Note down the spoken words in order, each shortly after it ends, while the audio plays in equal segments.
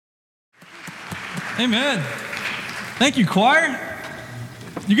Amen. Thank you, choir.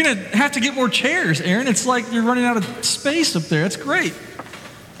 You're going to have to get more chairs, Aaron. It's like you're running out of space up there. That's great.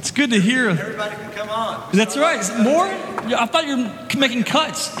 It's good to hear. Everybody can come on. That's right. Is it more? I thought you were making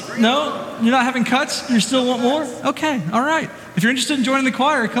cuts. No? You're not having cuts? You still want more? Okay. All right. If you're interested in joining the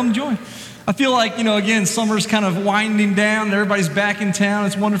choir, come join. I feel like, again, summer's kind of winding down. Everybody's back in town.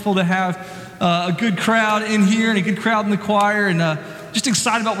 It's wonderful to have a good crowd in here and a good crowd in the choir, and just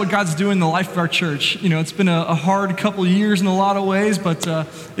excited about what God's doing in the life of our church. It's been a hard couple of years in a lot of ways, but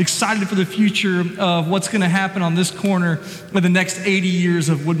excited for the future of what's going to happen on this corner of the next 80 years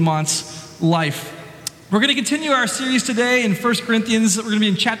of Woodmont's life. We're going to continue our series today in 1 Corinthians. We're going to be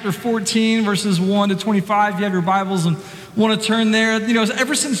in chapter 14, verses 1 to 25. If you have your Bibles and want to turn there.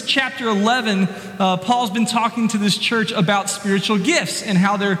 Ever since chapter 11, Paul's been talking to this church about spiritual gifts and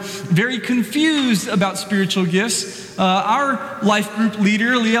how they're very confused about spiritual gifts. Our life group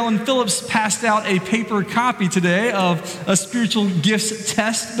leader, Leellen Phillips, passed out a paper copy today of a spiritual gifts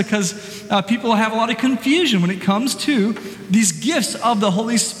test because people have a lot of confusion when it comes to these gifts of the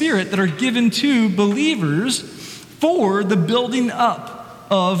Holy Spirit that are given to believers for the building up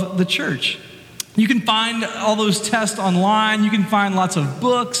of the church. You can find all those tests online. You can find lots of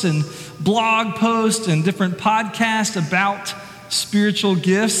books and blog posts and different podcasts about spiritual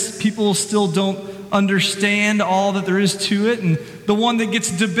gifts. People still don't understand all that there is to it. And the one that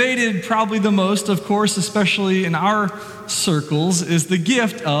gets debated probably the most, of course, especially in our circles, is the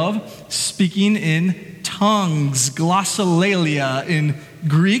gift of speaking in tongues, glossolalia in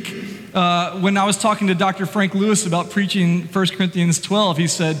Greek. When I was talking to Dr. Frank Lewis about preaching 1 Corinthians 12, he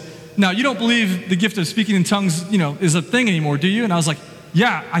said, "Now, you don't believe the gift of speaking in tongues, is a thing anymore, do you?" And I was like,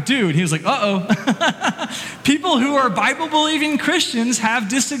 "Yeah, I do." And he was like, "Uh-oh." People who are Bible-believing Christians have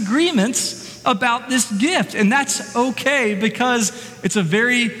disagreements about this gift, and that's okay because it's a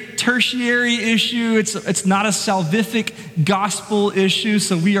very tertiary issue. It's not a salvific gospel issue,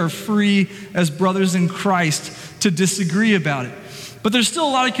 so we are free as brothers in Christ to disagree about it. But there's still a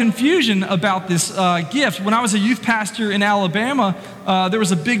lot of confusion about this gift. When I was a youth pastor in Alabama, there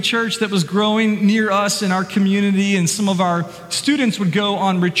was a big church that was growing near us in our community, and some of our students would go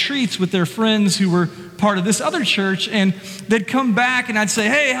on retreats with their friends who were part of this other church, and they'd come back and I'd say,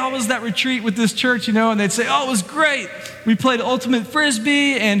 "Hey, how was that retreat with this church?" And they'd say, "Oh, it was great. We played ultimate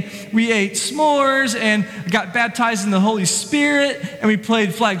frisbee and we ate s'mores and got baptized in the Holy Spirit and we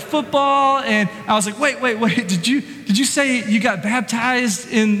played flag football." And I was like, wait, did you say you got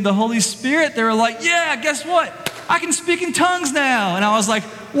baptized in the Holy Spirit? They were like, "Yeah, guess what? I can speak in tongues now." And I was like,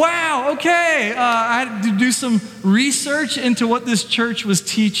 wow, okay. I had to do some research into what this church was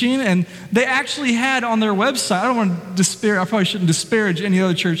teaching, and they actually had on their website, I don't want to I probably shouldn't disparage any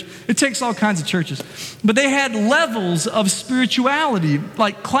other church. It takes all kinds of churches. But they had levels of spirituality,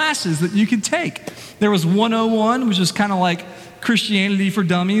 like classes that you could take. There was 101, which is kind of like Christianity for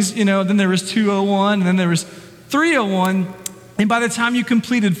dummies, then there was 201, and then there was 301. And by the time you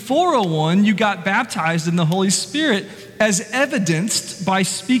completed 401, you got baptized in the Holy Spirit as evidenced by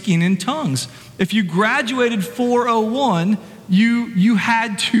speaking in tongues. If you graduated 401, you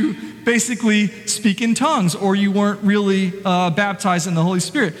had to basically speak in tongues, or you weren't really baptized in the Holy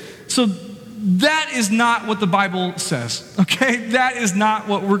Spirit. So that is not what the Bible says, okay? That is not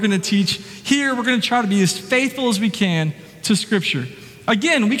what we're going to teach here. We're going to try to be as faithful as we can to Scripture.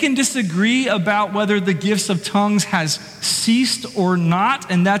 Again, we can disagree about whether the gifts of tongues has ceased or not,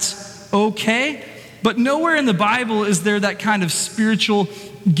 and that's okay. But nowhere in the Bible is there that kind of spiritual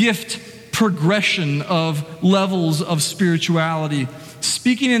gift progression of levels of spirituality.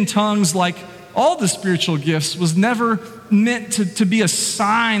 Speaking in tongues, like all the spiritual gifts, was never meant to be a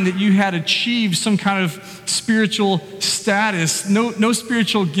sign that you had achieved some kind of spiritual status. No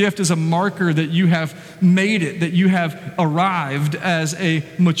spiritual gift is a marker that you have made it, that you have arrived as a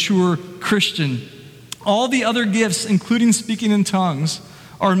mature Christian. All the other gifts, including speaking in tongues,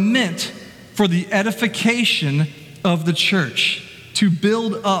 are meant for the edification of the church, to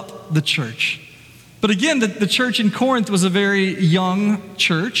build up the church. But again, the church in Corinth was a very young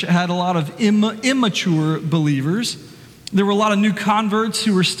church. It had a lot of immature believers. There were a lot of new converts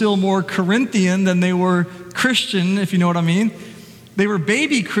who were still more Corinthian than they were Christian, if you know what I mean. They were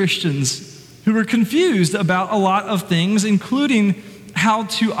baby Christians who were confused about a lot of things, including how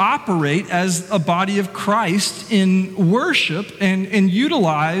to operate as a body of Christ in worship and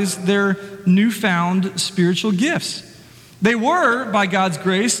utilize their newfound spiritual gifts. They were, by God's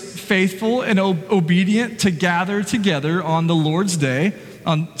grace, faithful and obedient to gather together on the Lord's Day,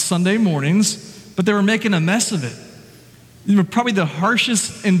 on Sunday mornings, but they were making a mess of it. Probably the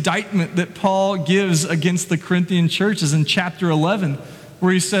harshest indictment that Paul gives against the Corinthian church is in chapter 11,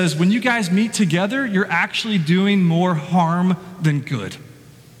 where he says, when you guys meet together, you're actually doing more harm than good.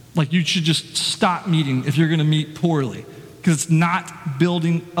 Like, you should just stop meeting if you're going to meet poorly, because it's not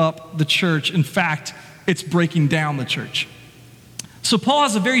building up the church. In fact, it's breaking down the church. So Paul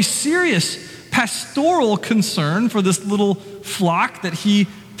has a very serious pastoral concern for this little flock that he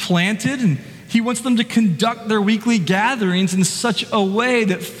planted, and he wants them to conduct their weekly gatherings in such a way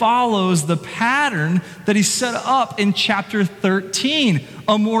that follows the pattern that he set up in chapter 13.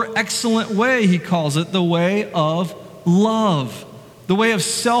 A more excellent way, he calls it, the way of love. The way of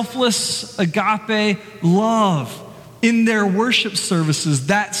selfless agape love. In their worship services,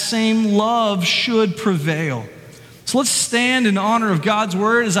 that same love should prevail. So let's stand in honor of God's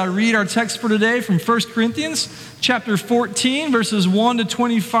word as I read our text for today from 1 Corinthians chapter 14, verses 1 to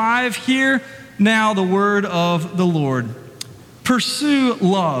 25. Hear now the word of the Lord. Pursue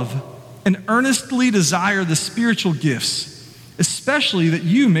love and earnestly desire the spiritual gifts, especially that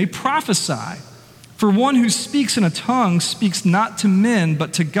you may prophesy. For one who speaks in a tongue speaks not to men,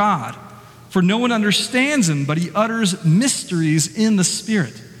 but to God. For no one understands him, but he utters mysteries in the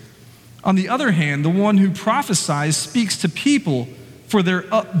Spirit. On the other hand, the one who prophesies speaks to people for their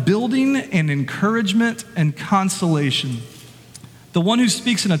upbuilding and encouragement and consolation. The one who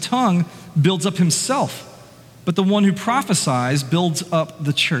speaks in a tongue builds up himself, but the one who prophesies builds up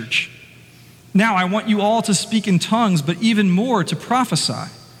the church. Now I want you all to speak in tongues, but even more to prophesy.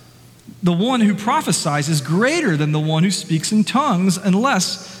 The one who prophesies is greater than the one who speaks in tongues,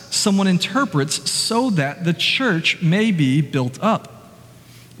 unless someone interprets, so that the church may be built up.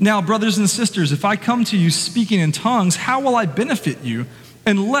 Now, brothers and sisters, if I come to you speaking in tongues, how will I benefit you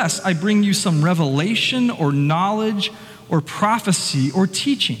unless I bring you some revelation or knowledge or prophecy or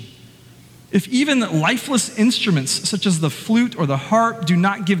teaching? If even lifeless instruments such as the flute or the harp do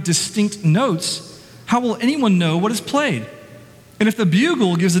not give distinct notes, how will anyone know what is played? And if the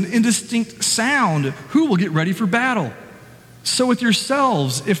bugle gives an indistinct sound, who will get ready for battle? So with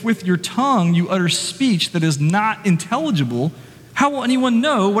yourselves, if with your tongue you utter speech that is not intelligible, how will anyone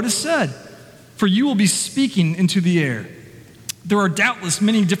know what is said? For you will be speaking into the air. There are doubtless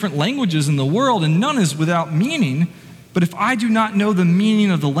many different languages in the world, and none is without meaning. But if I do not know the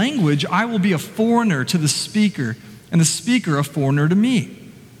meaning of the language, I will be a foreigner to the speaker, and the speaker a foreigner to me.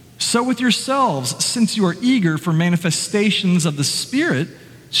 So with yourselves, since you are eager for manifestations of the Spirit,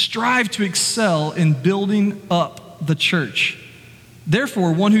 strive to excel in building up the church.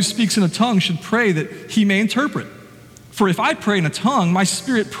 Therefore, one who speaks in a tongue should pray that he may interpret. For if I pray in a tongue, my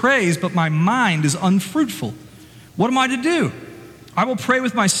spirit prays, but my mind is unfruitful. What am I to do? I will pray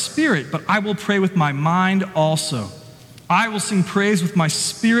with my spirit, but I will pray with my mind also. I will sing praise with my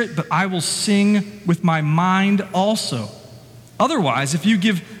spirit, but I will sing with my mind also. Otherwise, if you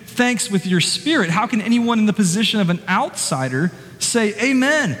give thanks with your spirit, how can anyone in the position of an outsider say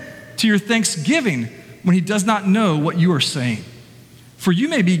amen to your thanksgiving when he does not know what you are saying? For you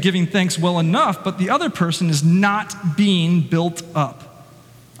may be giving thanks well enough, but the other person is not being built up.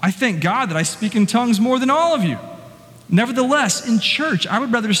 I thank God that I speak in tongues more than all of you. Nevertheless, in church, I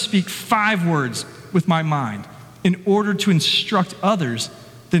would rather speak 5 words with my mind in order to instruct others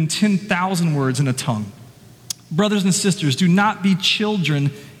than 10,000 words in a tongue. Brothers and sisters, do not be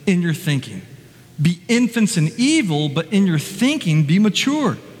children in your thinking. Be infants in evil, but in your thinking be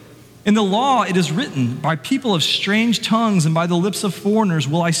mature. In the law it is written, by people of strange tongues and by the lips of foreigners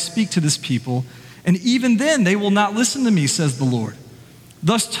will I speak to this people, and even then they will not listen to me, says the Lord.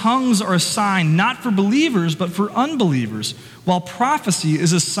 Thus tongues are a sign not for believers, but for unbelievers, while prophecy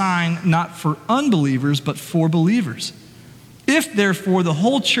is a sign not for unbelievers, but for believers. If therefore the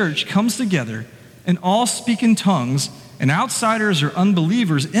whole church comes together and all speak in tongues, and outsiders or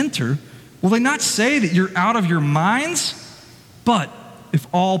unbelievers enter, will they not say that you're out of your minds? But if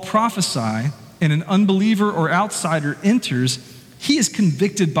all prophesy and an unbeliever or outsider enters, he is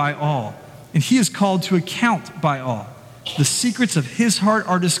convicted by all, and he is called to account by all. The secrets of his heart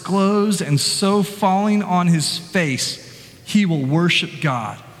are disclosed, and so falling on his face, he will worship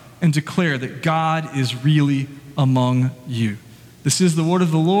God and declare that God is really among you. This is the word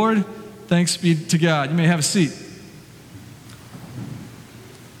of the Lord. Thanks be to God. You may have a seat.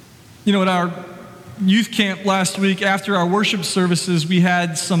 You know, at our youth camp last week, after our worship services, we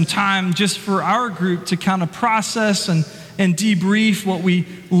had some time just for our group to kind of process and debrief what we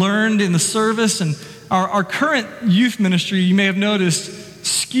learned in the service. And our current youth ministry, you may have noticed,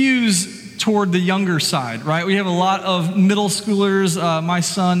 skews toward the younger side, right? We have a lot of middle schoolers, my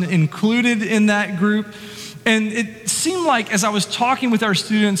son included in that group. And it seemed like as I was talking with our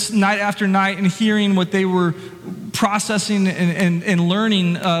students night after night and hearing what they were processing and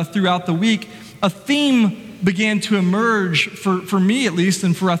learning throughout the week, a theme began to emerge, for me at least,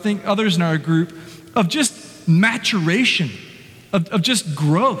 and for I think others in our group, of just maturation, of just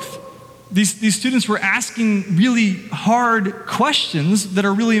growth. These students were asking really hard questions that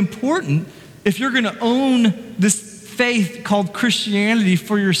are really important if you're going to own this faith called Christianity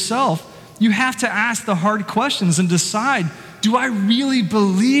for yourself. You have to ask the hard questions and decide, do I really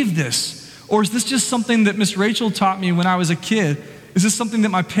believe this? Or is this just something that Miss Rachel taught me when I was a kid? Is this something that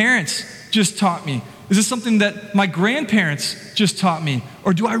my parents just taught me? Is this something that my grandparents just taught me?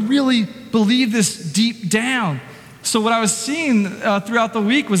 Or do I really believe this deep down? So what I was seeing throughout the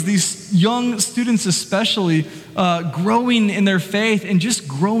week was these young students especially growing in their faith and just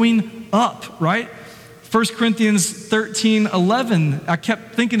growing up, right? 1 Corinthians 13:11, I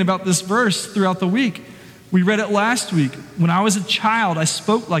kept thinking about this verse throughout the week. We read it last week. When I was a child, I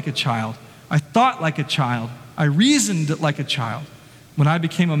spoke like a child. I thought like a child. I reasoned like a child. When I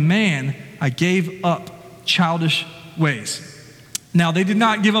became a man, I gave up childish ways. Now, they did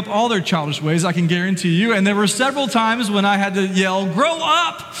not give up all their childish ways, I can guarantee you. And there were several times when I had to yell, grow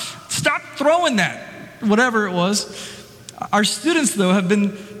up, stop throwing that, whatever it was. Our students, though, have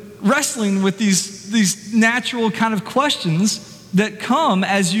been wrestling with these natural kind of questions that come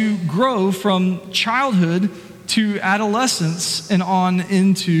as you grow from childhood to adolescence and on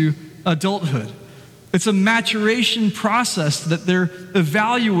into adulthood. It's a maturation process that they're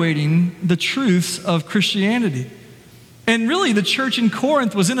evaluating the truths of Christianity. And really, the church in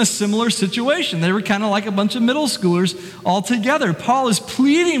Corinth was in a similar situation. They were kind of like a bunch of middle schoolers all together. Paul is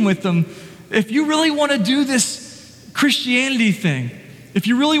pleading with them, if you really want to do this Christianity thing, if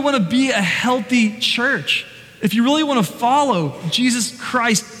you really want to be a healthy church, if you really want to follow Jesus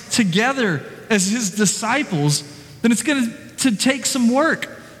Christ together as his disciples, then it's going to take some work.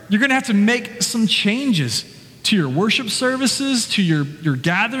 You're going to have to make some changes to your worship services, to your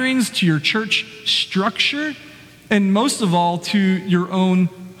gatherings, to your church structure, and most of all, to your own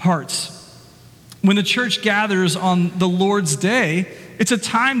hearts. When the church gathers on the Lord's Day, it's a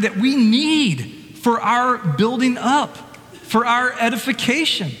time that we need for our building up, for our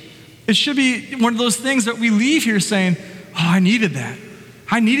edification. It should be one of those things that we leave here saying, oh, I needed that.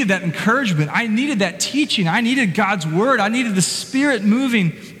 I needed that encouragement. I needed that teaching. I needed God's word. I needed the Spirit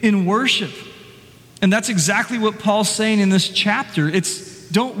moving in worship. And that's exactly what Paul's saying in this chapter. It's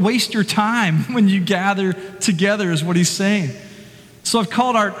don't waste your time when you gather together is what he's saying. So I've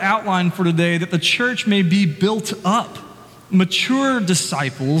called our outline for today that the church may be built up, mature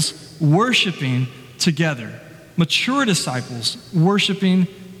disciples worshiping together. Mature disciples worshiping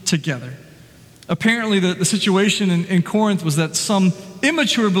together. Apparently, the situation in Corinth was that some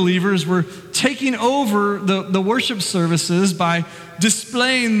immature believers were taking over the worship services by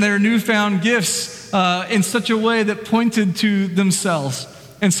displaying their newfound gifts in such a way that pointed to themselves,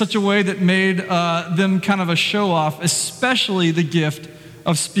 in such a way that made them kind of a show-off, especially the gift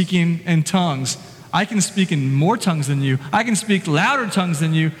of speaking in tongues. I can speak in more tongues than you. I can speak louder tongues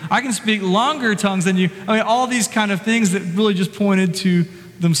than you. I can speak longer tongues than you. I mean, all these kind of things that really just pointed to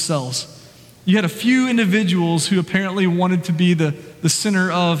themselves. You had a few individuals who apparently wanted to be the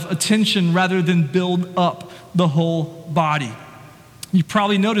center of attention rather than build up the whole body. You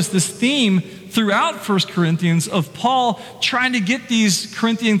probably noticed this theme throughout 1 Corinthians of Paul trying to get these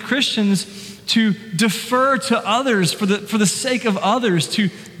Corinthian Christians to defer to others for the sake of others, to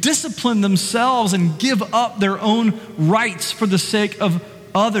discipline themselves and give up their own rights for the sake of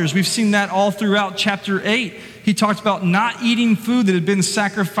others. We've seen that all throughout chapter 8. He talked about not eating food that had been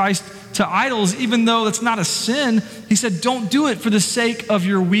sacrificed to idols, even though that's not a sin. He said, don't do it for the sake of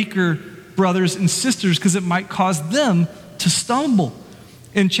your weaker brothers and sisters, because it might cause them to stumble.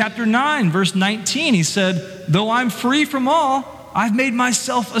 In chapter 9, verse 19, he said, though I'm free from all, I've made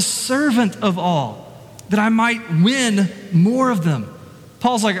myself a servant of all, that I might win more of them.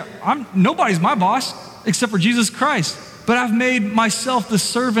 Paul's like, nobody's my boss except for Jesus Christ, but I've made myself the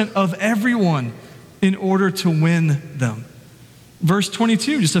servant of everyone in order to win them. Verse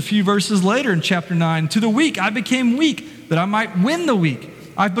 22, just a few verses later in chapter 9, to the weak I became weak, that I might win the weak.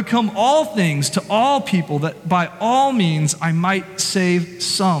 I've become all things to all people, that by all means I might save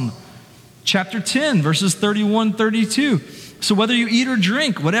some. Chapter 10, verses 31, 32. So whether you eat or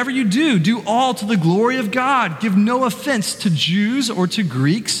drink, whatever you do, do all to the glory of God. Give no offense to Jews or to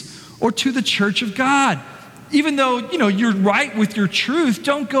Greeks or to the church of God. Even though, you're right with your truth,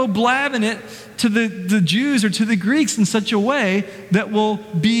 don't go blabbing it to the Jews or to the Greeks in such a way that will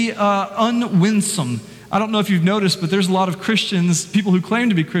be unwinsome. I don't know if you've noticed, but there's a lot of Christians, people who claim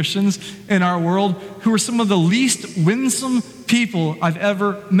to be Christians in our world, who are some of the least winsome people I've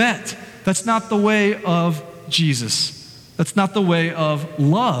ever met. That's not the way of Jesus. That's not the way of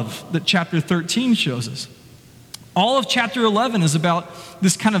love that chapter 13 shows us. All of chapter 11 is about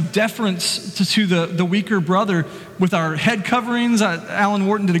this kind of deference to the weaker brother with our head coverings. Alan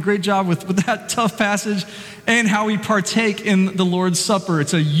Wharton did a great job with that tough passage, and how we partake in the Lord's Supper.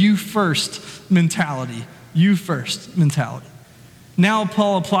 It's a you first mentality. You first mentality. Now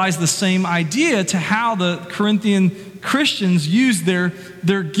Paul applies the same idea to how the Corinthian Christians use their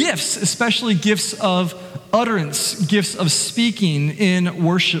gifts, especially gifts of utterance, gifts of speaking in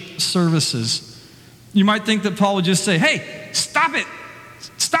worship services. You might think that Paul would just say, hey, stop it.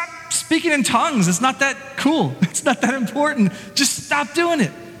 Stop speaking in tongues. It's not that cool. It's not that important. Just stop doing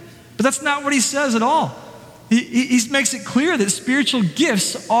it. But that's not what he says at all. He makes it clear that spiritual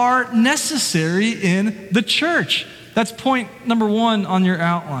gifts are necessary in the church. That's point number 1 on your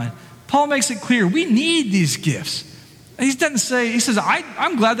outline. Paul makes it clear we need these gifts. And he doesn't say, he says,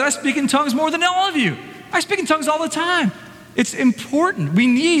 I'm glad that I speak in tongues more than all of you. I speak in tongues all the time. It's important. We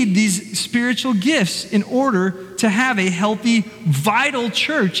need these spiritual gifts in order to have a healthy, vital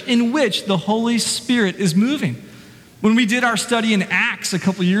church in which the Holy Spirit is moving. When we did our study in Acts a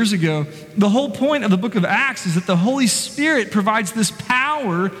couple years ago, the whole point of the book of Acts is that the Holy Spirit provides this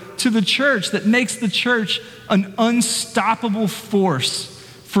power to the church that makes the church an unstoppable force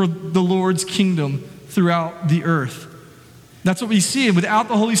for the Lord's kingdom throughout the earth. That's what we see. Without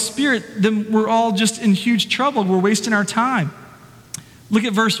the Holy Spirit, then we're all just in huge trouble. We're wasting our time. Look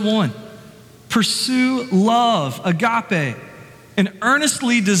at verse 1. Pursue love, agape, and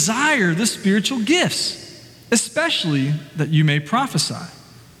earnestly desire the spiritual gifts, especially that you may prophesy.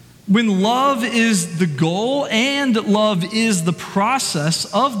 When love is the goal and love is the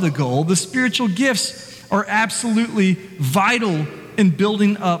process of the goal, the spiritual gifts are absolutely vital in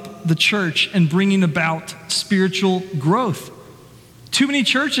building up the church and bringing about spiritual growth. Too many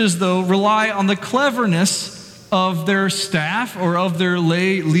churches, though, rely on the cleverness of their staff or of their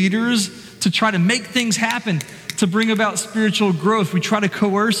lay leaders to try to make things happen, to bring about spiritual growth. We try to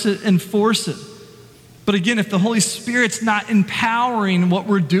coerce it and force it. But again, if the Holy Spirit's not empowering what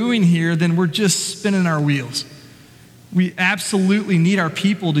we're doing here, then we're just spinning our wheels. We absolutely need our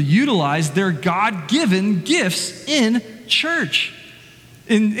people to utilize their God-given gifts in church,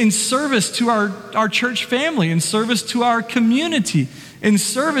 in service to our church family, in service to our community, in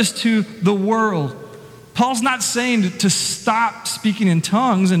service to the world. Paul's not saying to stop speaking in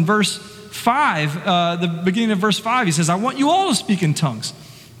tongues. In verse 5, the beginning of verse 5, he says, I want you all to speak in tongues.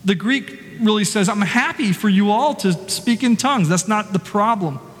 The Greek really says, I'm happy for you all to speak in tongues. That's not the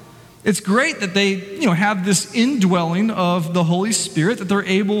problem. It's great that they, have this indwelling of the Holy Spirit, that they're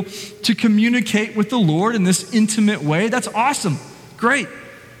able to communicate with the Lord in this intimate way. That's awesome. Great.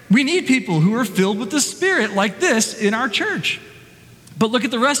 We need people who are filled with the Spirit like this in our church. But look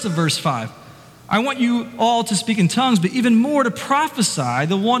at the rest of verse 5. I want you all to speak in tongues, but even more to prophesy.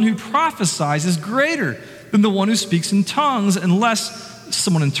 The one who prophesies is greater than the one who speaks in tongues, unless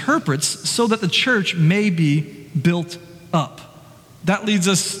someone interprets, so that the church may be built up. That leads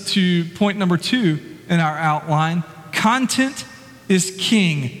us to point number 2 in our outline. Content is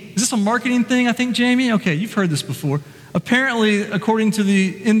king. Is this a marketing thing, I think, Jamie? Okay, you've heard this before. Apparently, according to the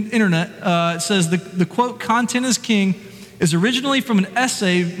internet, it says the quote, content is king, is originally from an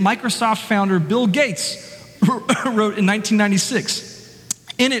essay Microsoft founder Bill Gates wrote in 1996.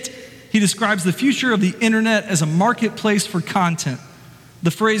 In it, he describes the future of the internet as a marketplace for content.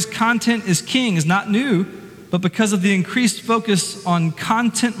 The phrase content is king is not new, but because of the increased focus on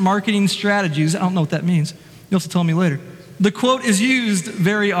content marketing strategies, I don't know what that means. You'll have to tell me later. The quote is used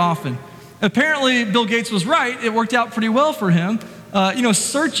very often. Apparently, Bill Gates was right. It worked out pretty well for him.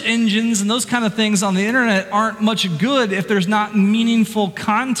 Search engines and those kind of things on the internet aren't much good if there's not meaningful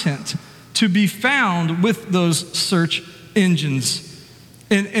content to be found with those search engines.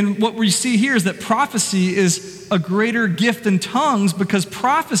 And what we see here is that prophecy is a greater gift than tongues, because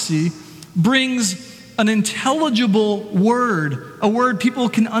prophecy brings an intelligible word, a word people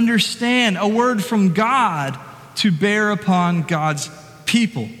can understand, a word from God to bear upon God's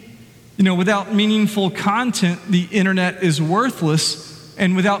people. Without meaningful content, the internet is worthless,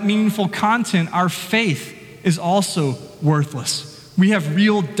 and without meaningful content, our faith is also worthless. We have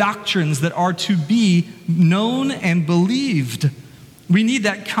real doctrines that are to be known and believed. We need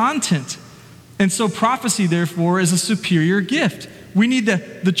that content. And so prophecy, therefore, is a superior gift. We need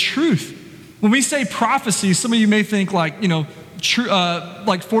the truth. When we say prophecy, some of you may think like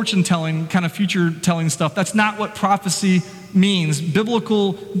fortune telling, kind of future telling stuff. That's not what prophecy means.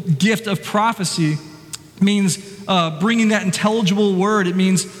 Biblical gift of prophecy means bringing that intelligible word. It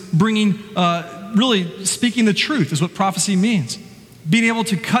means bringing, really speaking the truth is what prophecy means. Being able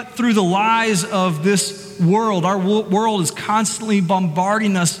to cut through the lies of this world. Our world is constantly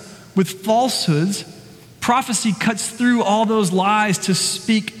bombarding us with falsehoods, Prophecy cuts through all those lies to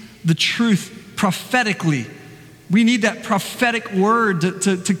speak the truth prophetically. We need that prophetic word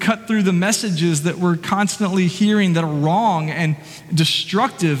to cut through the messages that we're constantly hearing that are wrong and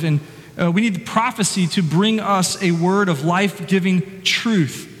destructive. And we need the prophecy to bring us a word of life-giving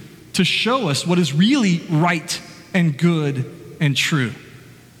truth to show us what is really right and good and true.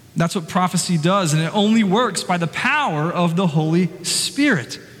 That's what prophecy does, and it only works by the power of the Holy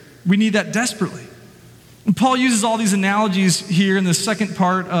Spirit. We need that desperately. And Paul uses all these analogies here in the second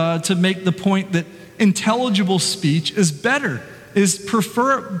part to make the point that intelligible speech is better, is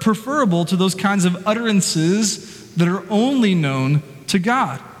preferable to those kinds of utterances that are only known to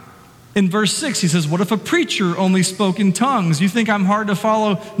God. In verse 6, he says, what if a preacher only spoke in tongues? You think I'm hard to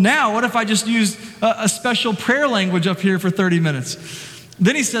follow now? What if I just used a special prayer language up here for 30 minutes?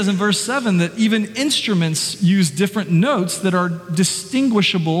 Then he says in verse 7 that even instruments use different notes that are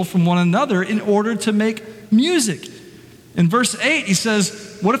distinguishable from one another in order to make music. In verse 8, he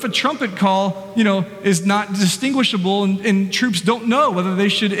says, what if a trumpet call, is not distinguishable and troops don't know whether they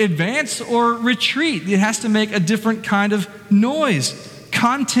should advance or retreat? It has to make a different kind of noise.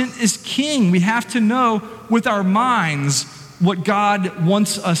 Content is king. We have to know with our minds what God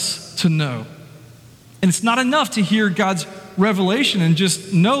wants us to know. And it's not enough to hear God's revelation and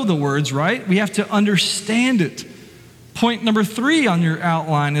just know the words, right? We have to understand it. Point number 3 on your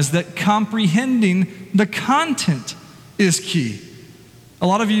outline is that comprehending the content is key. A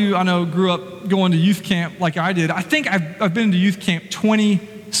lot of you, I know, grew up going to youth camp like I did. I think I've been to youth camp 20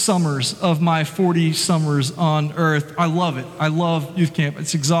 summers of my 40 summers on earth. I love it. I love youth camp.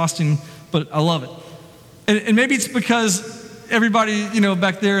 It's exhausting, but I love it. And maybe it's because everybody,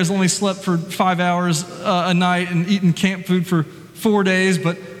 back there has only slept for 5 hours a night and eaten camp food for 4 days.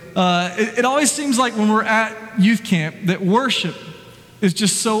 But it always seems like when we're at youth camp that worship is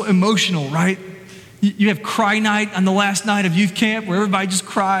just so emotional, right? You have cry night on the last night of youth camp where everybody just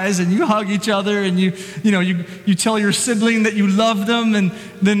cries and you hug each other and you tell your sibling that you love them, and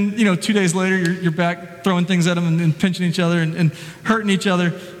then 2 days later you're back throwing things at them and pinching each other and hurting each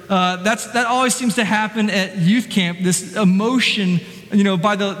other. That always seems to happen at youth camp. This emotion,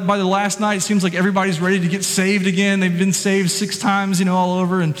 by the last night, it seems like everybody's ready to get saved again. They've been saved 6 times, all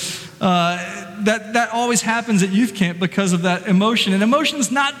over, and that always happens at youth camp because of that emotion. And emotion's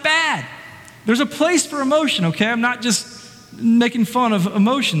not bad. There's a place for emotion, okay? I'm not just making fun of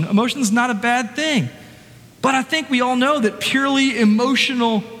emotion. Emotion's not a bad thing. But I think we all know that purely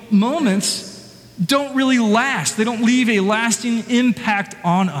emotional moments don't really last. They don't leave a lasting impact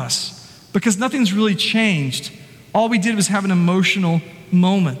on us because nothing's really changed. All we did was have an emotional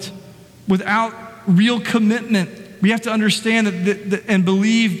moment. Without real commitment, we have to understand that and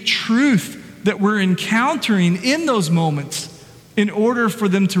believe truth that we're encountering in those moments in order for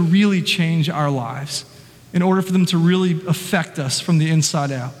them to really change our lives, in order for them to really affect us from the inside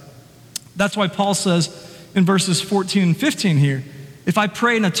out. That's why Paul says in verses 14 and 15 here, if I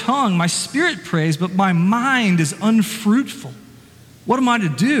pray in a tongue, my spirit prays, but my mind is unfruitful. What am I to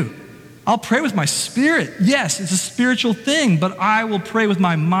do? I'll pray with my spirit. Yes, it's a spiritual thing, but I will pray with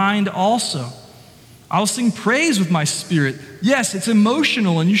my mind also. I'll sing praise with my spirit. Yes, it's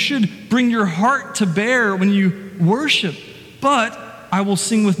emotional, and you should bring your heart to bear when you worship, but I will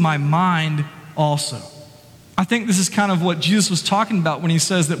sing with my mind also. I think this is kind of what Jesus was talking about when he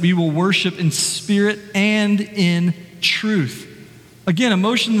says that we will worship in spirit and in truth. Again,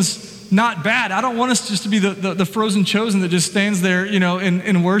 emotion's not bad. I don't want us just to be the frozen chosen that just stands there,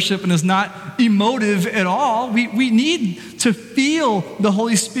 in worship and is not emotive at all. We need to feel the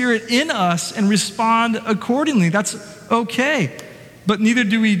Holy Spirit in us and respond accordingly. That's okay. But neither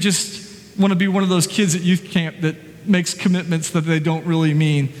do we just want to be one of those kids at youth camp that makes commitments that they don't really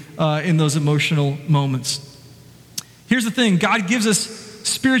mean in those emotional moments. Here's the thing. God gives us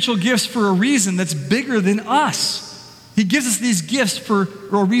spiritual gifts for a reason that's bigger than us. He gives us these gifts for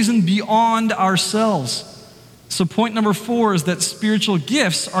a reason beyond ourselves. So point number 4 is that spiritual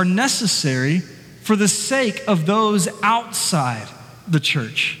gifts are necessary for the sake of those outside the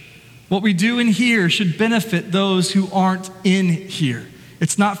church. What we do in here should benefit those who aren't in here.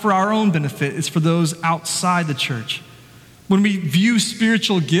 It's not for our own benefit, it's for those outside the church. When we view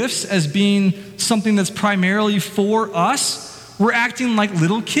spiritual gifts as being something that's primarily for us, we're acting like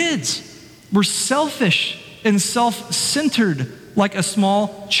little kids. We're selfish and self-centered like a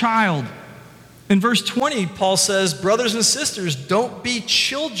small child. In verse 20, Paul says, brothers and sisters, don't be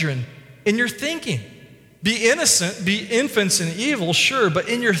children in your thinking. Be innocent, be infants in evil, sure, but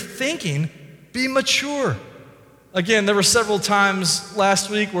in your thinking, be mature. Again, there were several times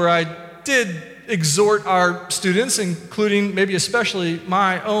last week where I did exhort our students, including maybe especially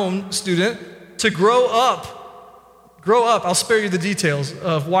my own student, to grow up, I'll spare you the details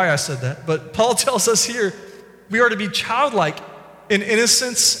of why I said that, but Paul tells us here we are to be childlike in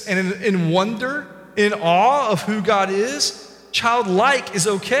innocence and in wonder, in awe of who God is. Childlike is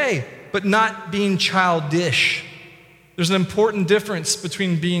okay, but not being childish. There's an important difference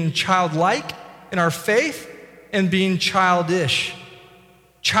between being childlike in our faith and being childish.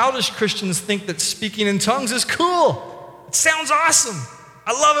 Childish Christians think that speaking in tongues is cool. It sounds awesome.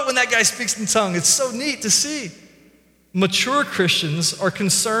 I love it when that guy speaks in tongues. It's so neat to see. Mature Christians are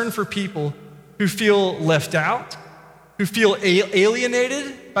concerned for people who feel left out, who feel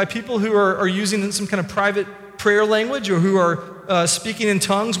alienated by people who are using some kind of private prayer language or who are speaking in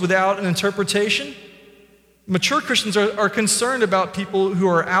tongues without an interpretation. Mature Christians are concerned about people who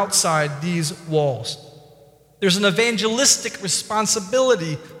are outside these walls. There's an evangelistic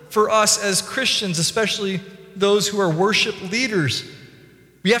responsibility for us as Christians, especially those who are worship leaders.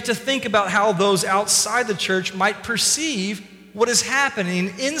 We have to think about how those outside the church might perceive what is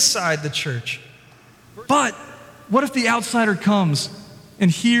happening inside the church. But what if the outsider comes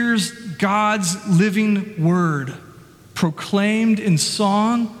and hears God's living word proclaimed in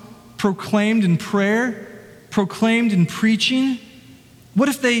song, proclaimed in prayer, proclaimed in preaching? What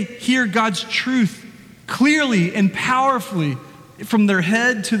if they hear God's truth clearly and powerfully from their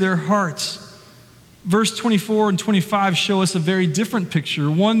head to their hearts? Verse 24 and 25 show us a very different picture.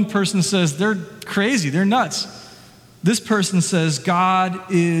 One person says, they're crazy, they're nuts. This person says,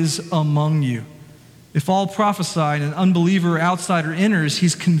 God is among you. If all prophesy and an unbeliever or outsider enters,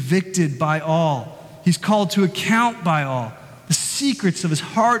 he's convicted by all. He's called to account by all. The secrets of his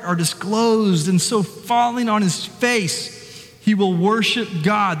heart are disclosed, and so falling on his face, he will worship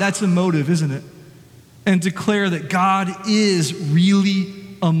God. That's a motive, isn't it? And declare that God is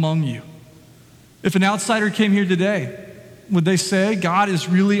really among you. If an outsider came here today, would they say God is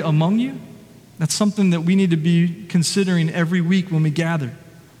really among you? That's something that we need to be considering every week when we gather.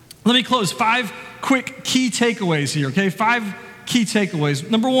 Let me close. 5 quick key takeaways here, okay? 5 key takeaways.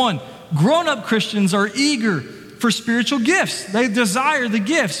 Number 1, grown-up Christians are eager for spiritual gifts. They desire the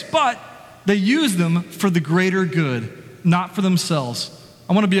gifts, but they use them for the greater good, not for themselves.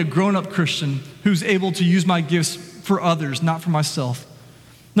 I want to be a grown-up Christian who's able to use my gifts for others, not for myself.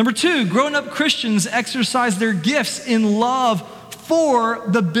 Number 2, grown-up Christians exercise their gifts in love for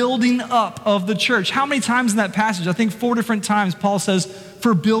the building up of the church. How many times in that passage? I think 4 different times Paul says,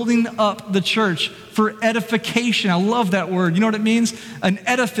 for building up the church, for edification. I love that word. You know what it means? An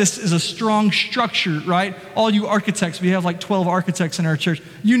edifice is a strong structure, right? All you architects, we have like 12 architects in our church.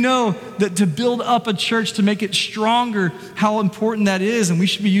 You know that to build up a church, to make it stronger, how important that is, and we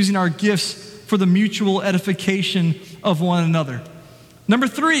should be using our gifts for the mutual edification of one another. Number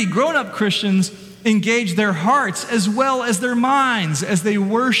 3, grown-up Christians engage their hearts as well as their minds as they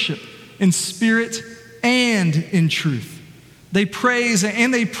worship in spirit and in truth. They praise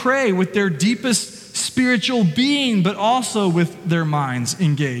and they pray with their deepest spiritual being, but also with their minds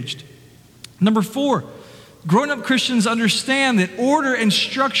engaged. Number 4, grown-up Christians understand that order and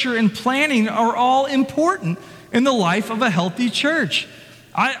structure and planning are all important in the life of a healthy church.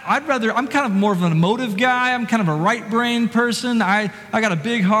 I'm kind of more of an emotive guy. I'm kind of a right-brain person. I got a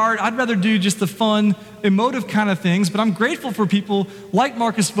big heart. I'd rather do just the fun, emotive kind of things, but I'm grateful for people like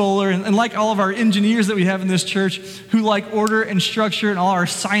Marcus Voller and like all of our engineers that we have in this church who like order and structure, and all our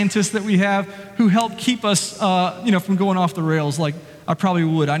scientists that we have who help keep us from going off the rails like I probably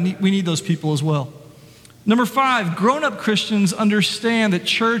would. We need those people as well. Number 5, grown-up Christians understand that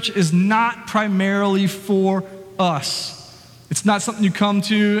church is not primarily for us. It's not something you come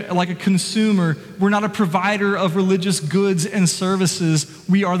to like a consumer. We're not a provider of religious goods and services.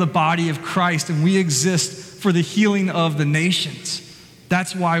 We are the body of Christ, and we exist for the healing of the nations.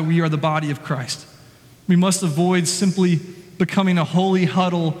 That's why we are the body of Christ. We must avoid simply becoming a holy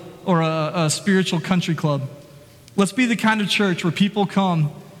huddle or a spiritual country club. Let's be the kind of church where people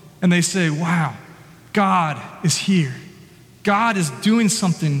come and they say, wow, God is here. God is doing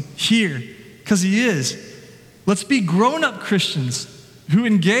something here, because he is. Let's be grown-up Christians who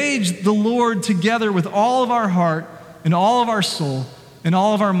engage the Lord together with all of our heart and all of our soul and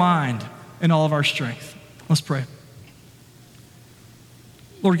all of our mind and all of our strength. Let's pray.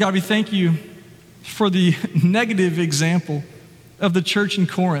 Lord God, we thank you for the negative example of the church in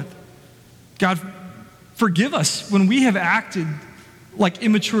Corinth. God, forgive us when we have acted like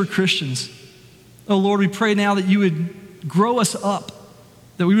immature Christians. Oh Lord, we pray now that you would grow us up,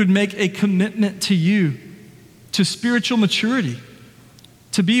 that we would make a commitment to you, to spiritual maturity,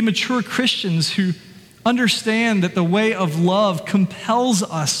 to be mature Christians who understand that the way of love compels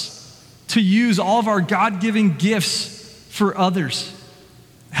us to use all of our God-given gifts for others.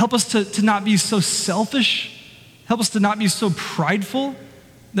 Help us to not be so selfish. Help us to not be so prideful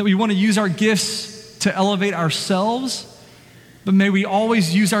that we want to use our gifts to elevate ourselves, but may we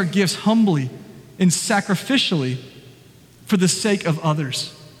always use our gifts humbly and sacrificially for the sake of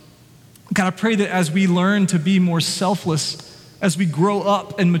others. God, I pray that as we learn to be more selfless, as we grow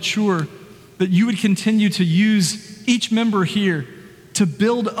up and mature, that you would continue to use each member here to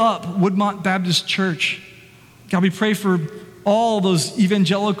build up Woodmont Baptist Church. God, we pray for all those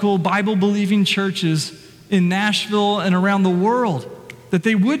evangelical, Bible-believing churches in Nashville and around the world, that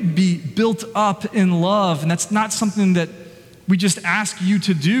they would be built up in love. And that's not something that we just ask you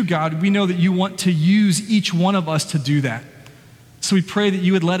to do, God. We know that you want to use each one of us to do that. So we pray that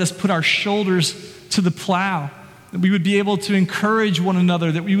you would let us put our shoulders to the plow, that we would be able to encourage one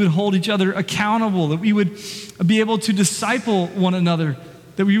another, that we would hold each other accountable, that we would be able to disciple one another,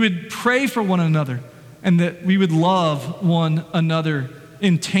 that we would pray for one another, and that we would love one another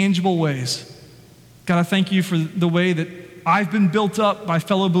in tangible ways. God, I thank you for the way that I've been built up by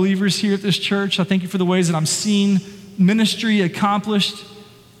fellow believers here at this church. I thank you for the ways that I'm seeing ministry accomplished.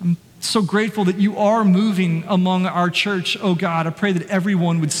 I'm so grateful that you are moving among our church, oh God. I pray that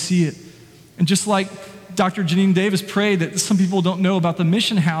everyone would see it. And just like Dr. Janine Davis prayed that some people don't know about the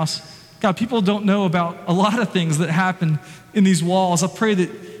mission house, God, people don't know about a lot of things that happen in these walls. I pray that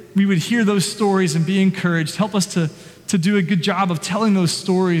we would hear those stories and be encouraged. Help us to do a good job of telling those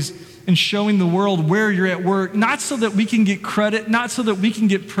stories and showing the world where you're at work, not so that we can get credit, not so that we can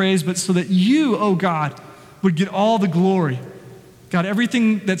get praise, but so that you, oh God, would get all the glory. God,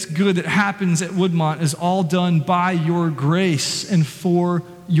 everything that's good that happens at Woodmont is all done by your grace and for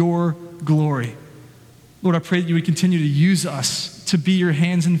your glory. Lord, I pray that you would continue to use us to be your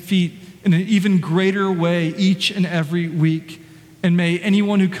hands and feet in an even greater way each and every week. And may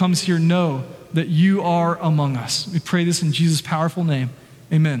anyone who comes here know that you are among us. We pray this in Jesus' powerful name.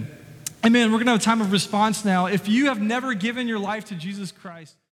 Amen. Amen. We're going to have a time of response now. If you have never given your life to Jesus Christ,